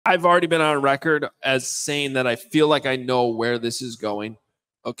I've already been on record as saying that I feel like I know where this is going.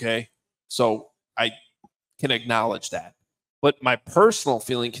 Okay. So I can acknowledge that. But my personal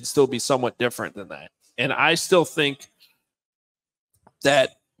feeling can still be somewhat different than that. And I still think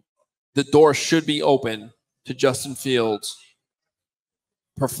that the door should be open to Justin Fields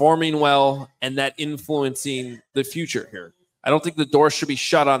performing well and that influencing the future here. I don't think the door should be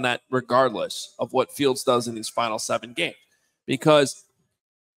shut on that regardless of what Fields does in these final 7 games, because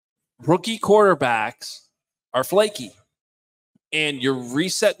rookie quarterbacks are flaky and you're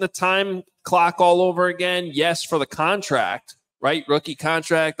resetting the time clock all over again. Yes, for the contract, right? Rookie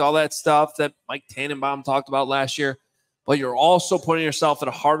contract, all that stuff that Mike Tannenbaum talked about last year. But you're also putting yourself in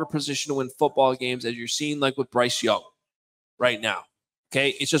a harder position to win football games, as you're seeing like with Bryce Young right now.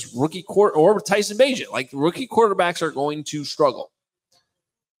 Okay, it's just rookie or Tyson Bagent. Like, rookie quarterbacks are going to struggle.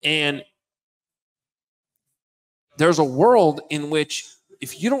 And there's a world in which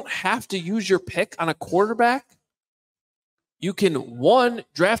if you don't have to use your pick on a quarterback, you can, 1,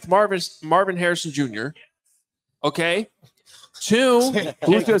 draft Marvin Harrison Jr., okay? 2,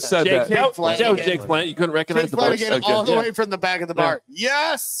 who just said that? That was Jake Flanagan. You couldn't recognize the voice. All the way from the back of the bar.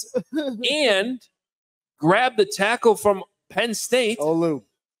 Yes. And grab the tackle from Penn State. Olu.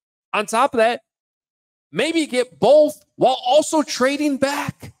 On top of that, maybe get both while also trading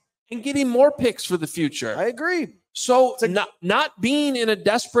back and getting more picks for the future. I agree. So not being in a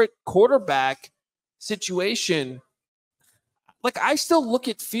desperate quarterback situation, like, I still look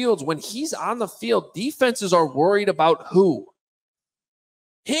at Fields when he's on the field. Defenses are worried about who?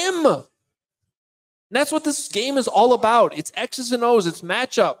 Him. And that's what this game is all about. It's X's and O's. It's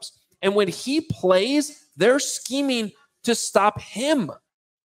matchups. And when he plays, they're scheming to stop him.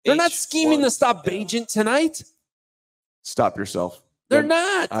 They're not scheming to stop Bagent tonight. Stop yourself. They're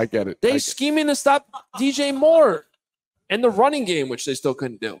not. I get it. They're scheming to stop DJ Moore and the running game, which they still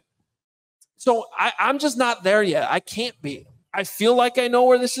couldn't do. So I'm just not there yet. I can't be. I feel like I know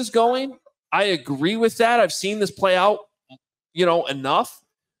where this is going. I agree with that. I've seen this play out, enough.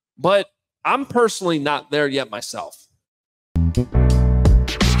 But I'm personally not there yet myself. We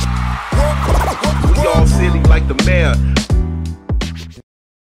all silly like the mayor.